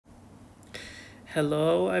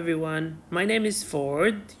Hello everyone, my name is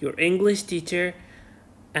Ford, your English teacher,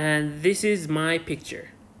 and this is my picture.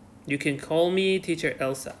 You can call me Teacher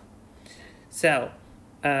Elsa. So,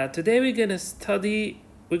 today we're gonna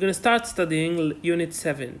start studying Unit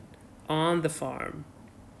 7 on the farm.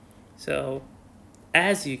 So,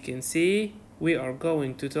 as you can see, we are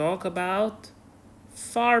going to talk about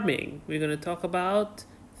farming. We're gonna talk about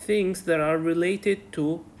things that are related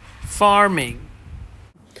to farming.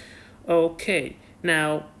 Okay,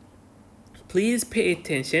 now please pay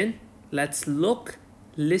attention. Let's look,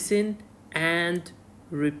 listen, and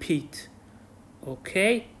repeat.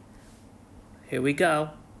 Okay, here we go.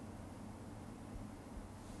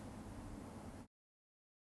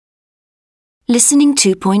 Listening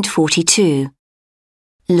 2.42.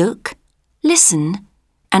 Look, listen,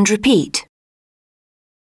 and repeat.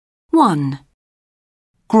 1,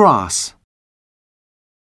 Grass,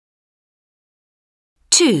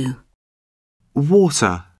 2,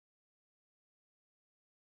 water,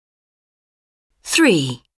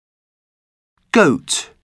 3,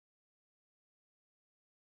 goat,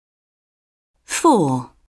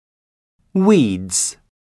 4, weeds,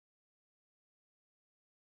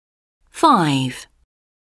 5,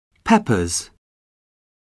 peppers,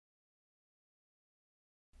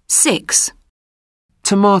 6,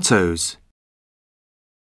 tomatoes,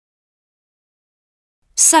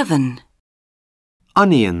 7,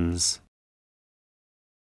 onions,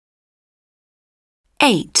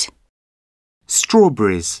 8,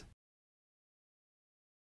 strawberries,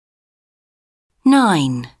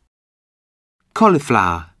 9,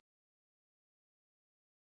 cauliflower,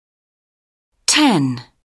 10,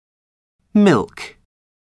 milk,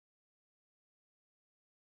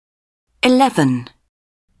 11,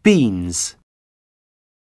 beans,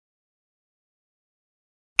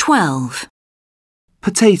 12,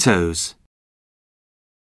 potatoes.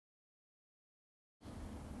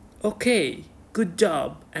 Okay, good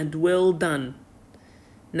job and well done.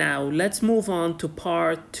 Now let's move on to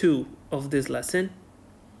part 2 of this lesson.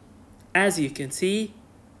 As you can see,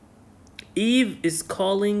 Eve is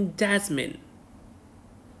calling Jasmine.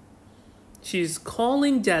 She's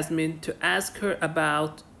calling Jasmine to ask her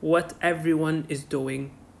about what everyone is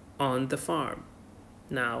doing on the farm.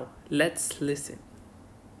 Now let's listen.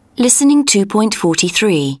 Listening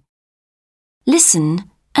 2.43. Listen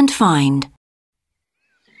and find.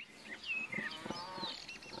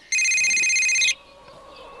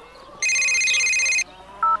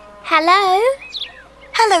 Hello?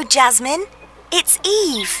 Hello, Jasmine. It's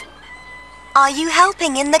Eve. Are you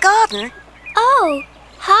helping in the garden? Oh,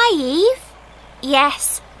 hi, Eve.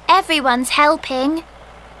 Yes, everyone's helping.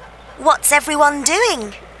 What's everyone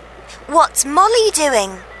doing? What's Molly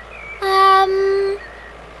doing?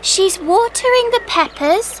 She's watering the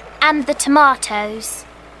peppers and the tomatoes.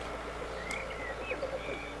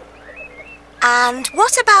 And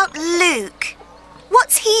what about Luke?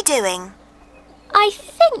 What's he doing? I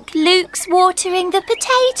think Luke's watering the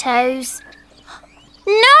potatoes.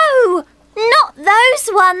 No, not those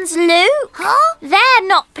ones, Luke. Huh? They're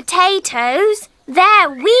not potatoes. They're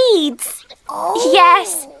weeds. Oh.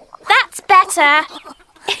 Yes, that's better.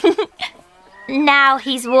 Now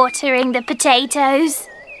he's watering the potatoes.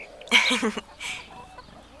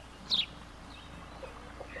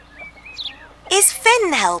 Is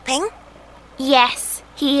Finn helping? Yes,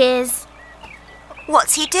 he is.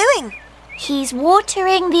 What's he doing? He's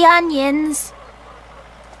watering the onions.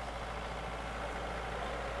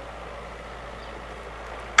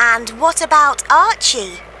 And what about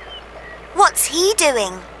Archie? What's he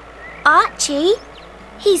doing? Archie?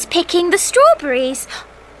 He's picking the strawberries.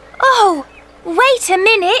 Oh, wait a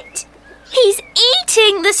minute. He's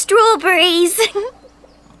eating the strawberries.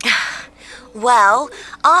 Well,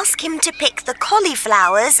 ask him to pick the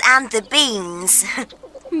cauliflowers and the beans.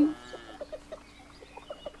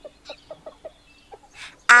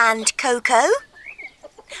 And Coco?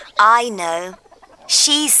 I know.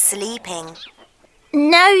 She's sleeping.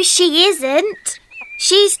 No, she isn't.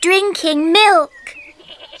 She's drinking milk.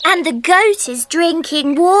 And the goat is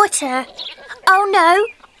drinking water. Oh no,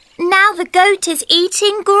 now the goat is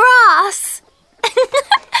eating grass.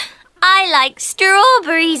 I like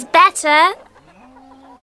strawberries better.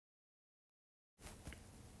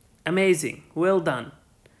 Amazing, well done.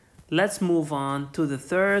 Let's move on to the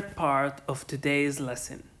third part of today's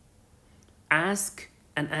lesson. Ask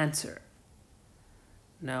and answer.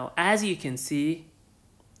 Now, as you can see,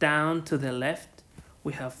 down to the left,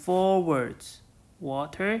 we have 4 words: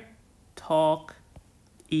 water, talk,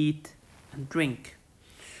 eat, and drink.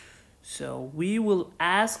 So we will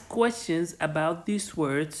ask questions about these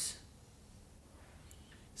words,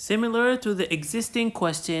 similar to the existing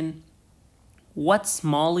question, What's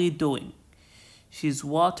Molly doing? She's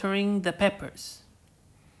watering the peppers.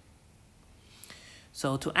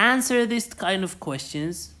 So to answer this kind of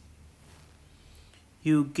questions,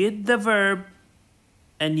 you get the verb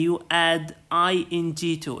and you add ing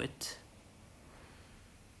to it.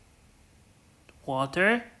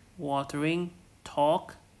 Water, watering,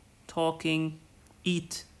 talk, talking,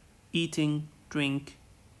 eat, eating, drink,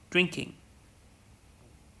 drinking.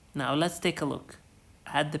 Now let's take a look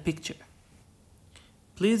at the picture.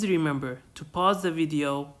 Please remember to pause the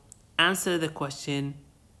video, answer the question,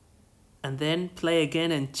 and then play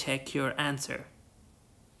again and check your answer.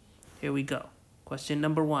 Here we go. Question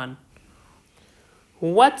number 1.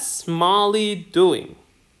 What's Molly doing?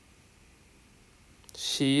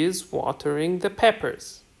 She is watering the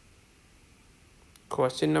peppers.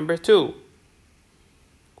 Question number 2.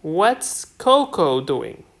 What's Coco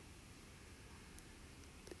doing?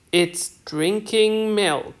 It's drinking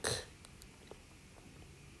milk.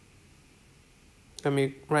 Let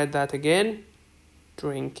me write that again.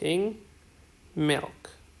 Drinking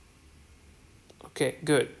milk. Okay,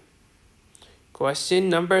 good. Question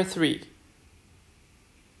number 3.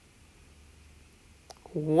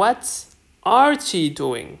 What's Archie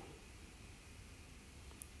doing?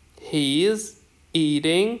 He's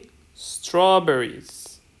eating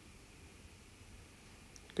strawberries.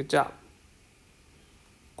 Good job.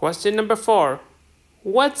 Question number 4.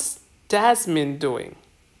 What's Jasmine doing?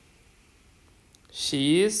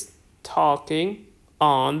 She's talking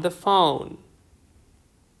on the phone.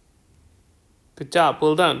 Good job,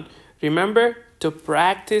 well done. Remember to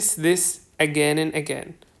practice this again and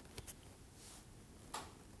again.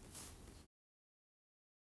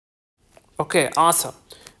 Okay, awesome.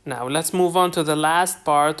 Now let's move on to the last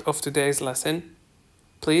part of today's lesson.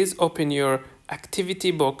 Please open your activity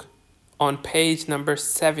book on page number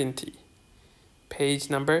 70. Page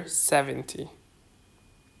number 70.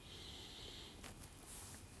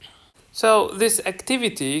 So this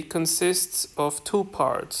activity consists of 2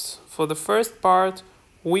 parts. For the first part,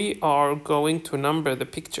 we are going to number the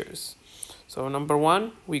pictures. So number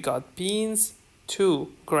 1, we got beans,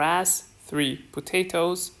 2, grass, 3,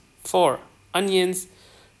 potatoes, 4, onions,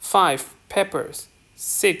 5, peppers,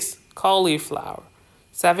 6, cauliflower,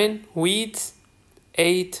 7, wheat,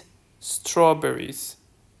 8, strawberries.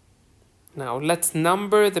 Now let's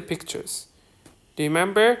number the pictures.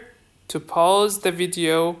 Remember to pause the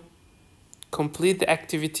video, complete the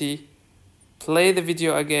activity, play the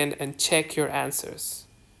video again, and check your answers.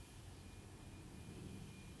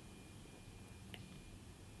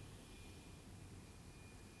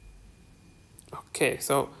 Okay,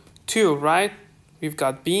 so 2, right? We've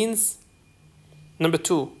got beans. Number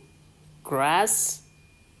 2, grass.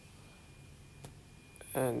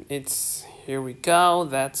 And here we go,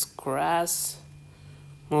 that's grass.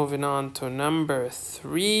 Moving on to number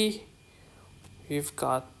 3, we've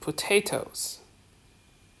got potatoes.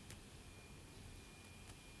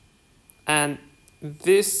 And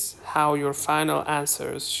this how your final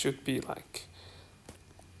answers should be like.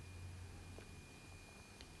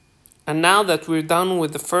 And now that we're done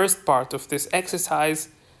with the first part of this exercise,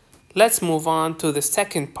 let's move on to the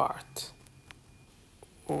second part.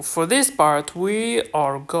 For this part, we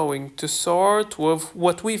are going to sort with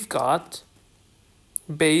what we've got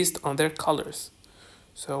based on their colors.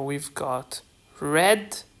 So we've got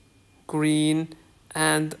red, green,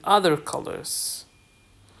 and other colors.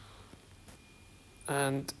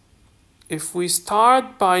 And if we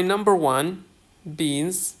start by number 1,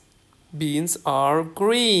 beans are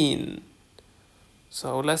green.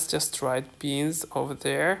 So let's just write beans over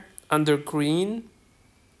there under green.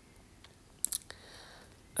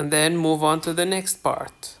 And then move on to the next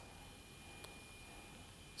part.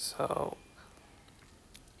 So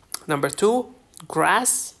number 2,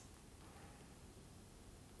 grass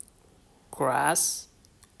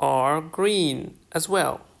are green as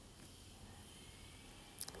well.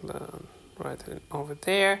 Write it over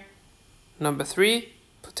there. Number 3,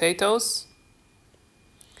 potatoes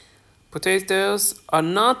are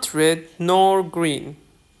not red nor green,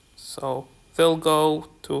 so they'll go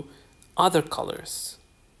to other colors.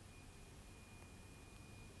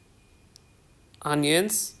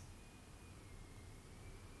 Onions,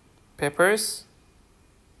 peppers,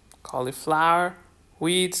 cauliflower,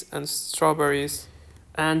 wheat, and strawberries.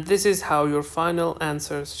 And this is how your final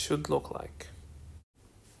answers should look like.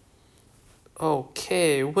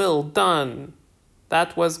 Okay, well done.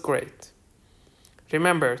 That was great.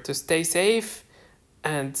 Remember to stay safe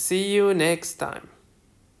and see you next time.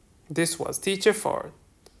 This was Teacher Ford.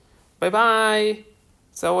 Bye bye.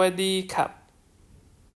 Sawadee Kap.